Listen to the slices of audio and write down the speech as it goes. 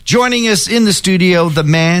Joining us in the studio, the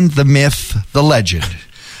man, the myth, the legend.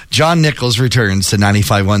 John Nichols returns to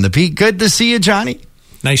 95.1 The Peak. Good to see you, Johnny.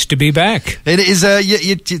 Nice to be back. It is.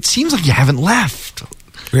 It seems like you haven't left.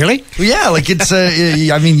 Really? Yeah, like it's.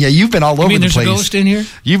 You've been all over the place. There's a ghost in here?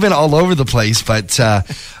 You've been all over the place, but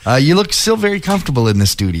you look still very comfortable in the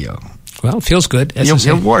studio. Well, it feels good.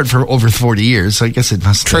 You wore it for over 40 years, so I guess it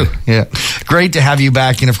must. True. Yeah. Great to have you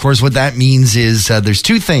back. And of course, what that means is there's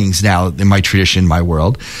two things now in my tradition, my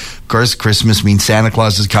world. Of course, Christmas means Santa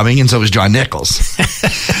Claus is coming, and so is John Nichols.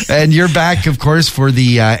 And you're back, of course, for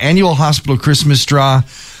the annual hospital Christmas draw.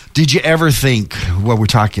 Did you ever think, what we're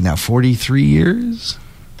talking now, 43 years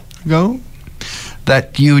ago,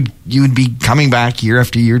 that you'd be coming back year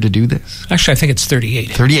after year to do this? Actually, I think it's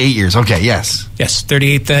 38. 38 years. Okay, yes. Yes,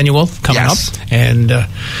 38th annual coming up. And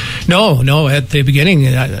no, at the beginning,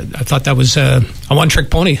 I thought that was a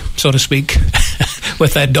one-trick pony, so to speak,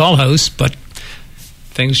 with that dollhouse. But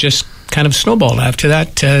things just kind of snowballed after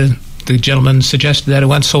that. The gentleman suggested that it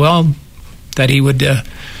went so well that he would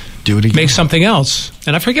do it again. Make something else.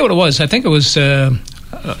 And I forget what it was. I think it was a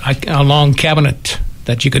long cabinet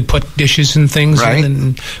that you could put dishes and things in.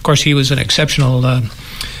 And, of course, he was an exceptional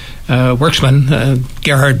worksman.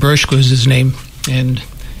 Gerhard Bursch was his name. And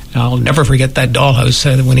I'll never forget that dollhouse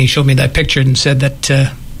when he showed me that picture and said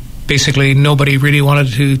that basically nobody really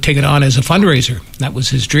wanted to take it on as a fundraiser. That was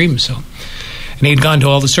his dream. And he'd gone to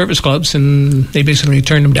all the service clubs, and they basically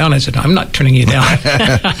turned him down. I said, I'm not turning you down.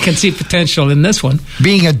 I can see potential in this one.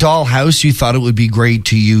 Being a dollhouse, you thought it would be great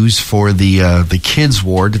to use for the kids'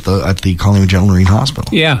 ward at the Collingwood General Marine Hospital.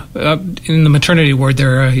 Yeah. In the maternity ward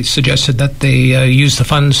there, he suggested that they use the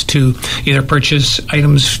funds to either purchase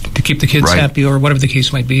items to keep the kids happy or whatever the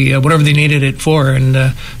case might be, whatever they needed it for.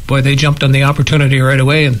 And, boy, they jumped on the opportunity right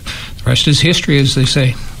away, and the rest is history, as they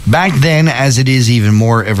say. Back then, as it is even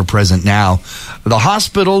more ever-present now, the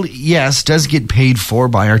hospital, yes, does get paid for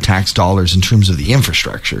by our tax dollars in terms of the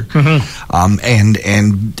infrastructure and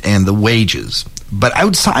the wages. But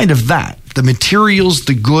outside of that, the materials,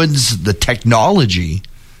 the goods, the technology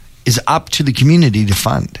is up to the community to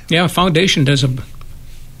fund. Yeah, Foundation does a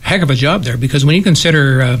heck of a job there, because when you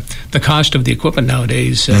consider the cost of the equipment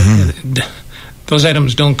nowadays, those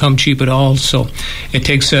items don't come cheap at all. So it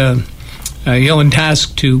takes a yeoman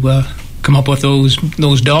task to come up with those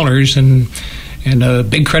dollars, and a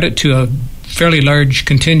big credit to a fairly large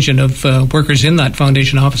contingent of workers in that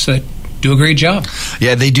foundation office that do a great job.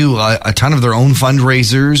 Yeah, they do a ton of their own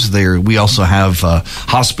fundraisers. We also have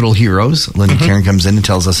hospital heroes. Linda Karen comes in and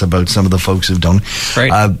tells us about some of the folks who've done.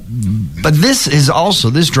 Right. But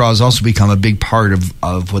this draw has also become a big part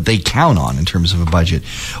of what they count on in terms of a budget.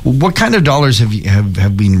 What kind of dollars have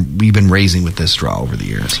we been raising with this draw over the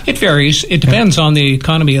years? It varies. It depends on the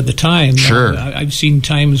economy of the time. Sure. I've seen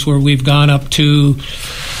times where we've gone up to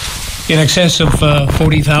in excess of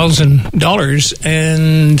 $40,000,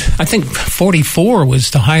 and I think 44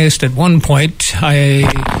 was the highest at one point.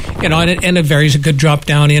 And it varies. It could drop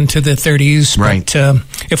down into the 30s. Right. But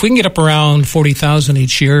if we can get up around 40,000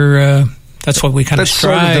 each year, that's what we kind of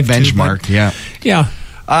strive to. That's sort of the benchmark. Yeah.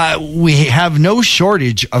 We have no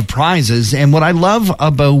shortage of prizes, and what I love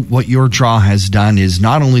about what your draw has done is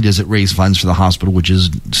not only does it raise funds for the hospital, which is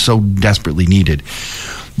so desperately needed,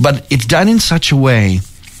 but it's done in such a way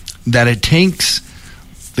that it takes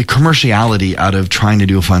the commerciality out of trying to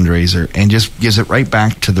do a fundraiser and just gives it right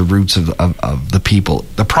back to the roots of the people.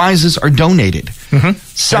 The prizes are donated.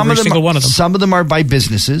 Some of them are by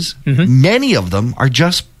businesses. Many of them are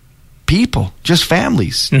just people, just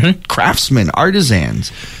families, craftsmen,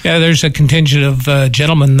 artisans. Yeah, there's a contingent of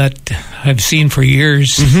gentlemen that I've seen for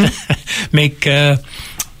years make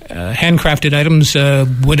handcrafted items,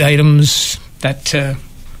 wood items that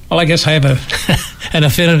well, I guess I have an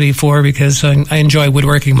affinity for, because I enjoy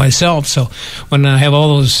woodworking myself. So when I have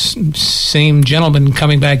all those same gentlemen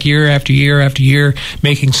coming back year after year after year,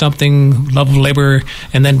 making something, love of labor,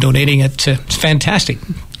 and then donating it, it's fantastic.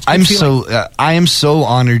 I am so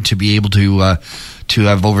honored to be able to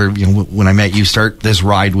have when I met you, start this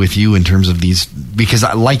ride with you in terms of these, because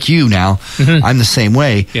like you now, I'm the same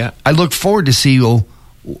way. Yeah. I look forward to see,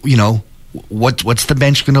 what's the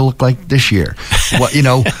bench going to look like this year?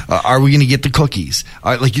 Are we going to get the cookies?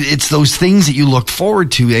 It's those things that you look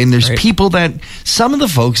forward to, and there's people that, some of the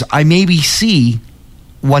folks I maybe see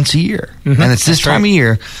once a year, and it's this time of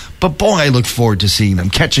year. But boy, I look forward to seeing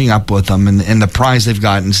them, catching up with them, and the prize they've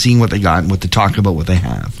got, and seeing what they got, and what to talk about what they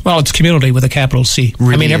have. Well, it's community with a capital C.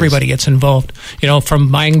 Really everybody gets involved.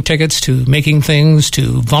 From buying tickets to making things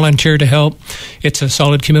to volunteer to help. It's a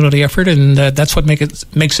solid community effort, and that's what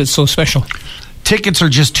makes it so special. Tickets are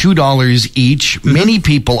just $2 each. Mm-hmm. Many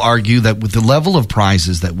people argue that with the level of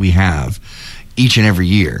prizes that we have each and every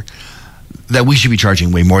year, that we should be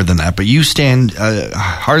charging way more than that. But you stand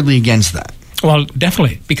hardly against that. Well,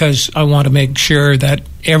 definitely, because I want to make sure that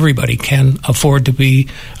everybody can afford to be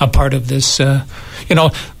a part of this.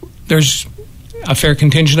 There's a fair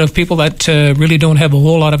contingent of people that really don't have a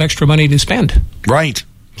whole lot of extra money to spend. Right.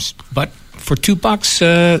 But for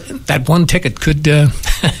 $2, that one ticket could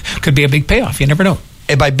be a big payoff. You never know.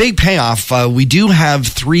 And by big payoff, we do have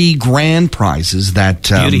 3 grand prizes that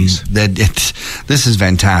this is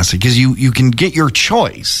fantastic because you can get your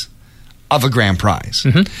choice of a grand prize.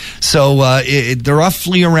 Mm-hmm. So they're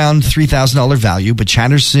roughly around $3,000 value, but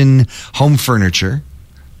Chatterson Home Furniture,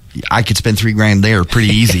 I could spend $3 grand there pretty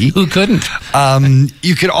easy. Who couldn't?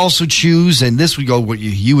 You could also choose, and this would go with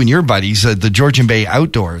you and your buddies, the Georgian Bay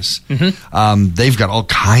Outdoors. Mm-hmm. They've got all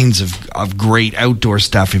kinds of great outdoor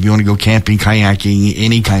stuff. If you want to go camping, kayaking,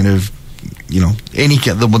 any kind of,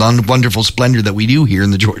 the wonderful splendor that we do here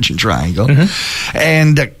in the Georgian Triangle. Mm-hmm.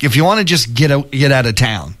 And if you want to just get out of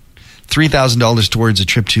town, $3,000 towards a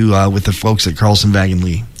trip to with the folks at Carlson Wagon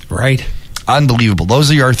Lee. Right. Unbelievable.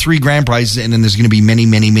 Those are our 3 grand prizes, and then there's going to be many,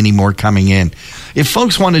 many, many more coming in. If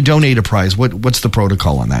folks want to donate a prize, what's the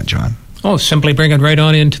protocol on that, John? Oh, simply bring it right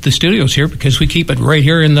on into the studios here because we keep it right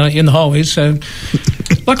here in the hallways.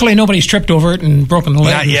 Luckily, nobody's tripped over it and broken a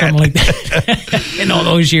leg or something like that in all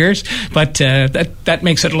those years. But that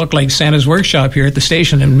makes it look like Santa's workshop here at the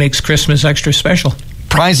station and makes Christmas extra special.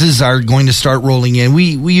 Prizes are going to start rolling in.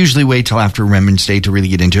 We usually wait till after Remembrance Day to really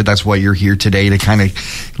get into it. That's why you're here today, to kind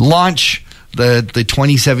of launch the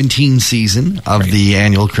 2017 season of the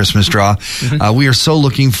annual Christmas draw. Mm-hmm. We are so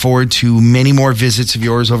looking forward to many more visits of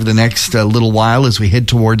yours over the next little while as we head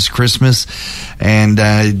towards Christmas. And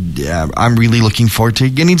I'm really looking forward to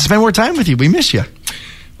getting to spend more time with you. We miss you.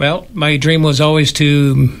 Well, my dream was always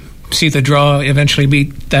to see the draw eventually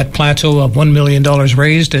beat that plateau of $1 million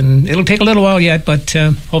raised, and it'll take a little while yet, but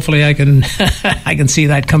hopefully I can I can see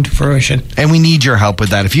that come to fruition. And we need your help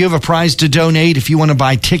with that. If you have a prize to donate, if you want to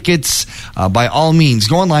buy tickets, by all means,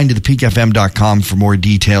 go online to thepeakfm.com for more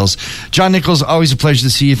details. John Nichols, always a pleasure to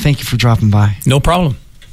see you. Thank you for dropping by. No problem.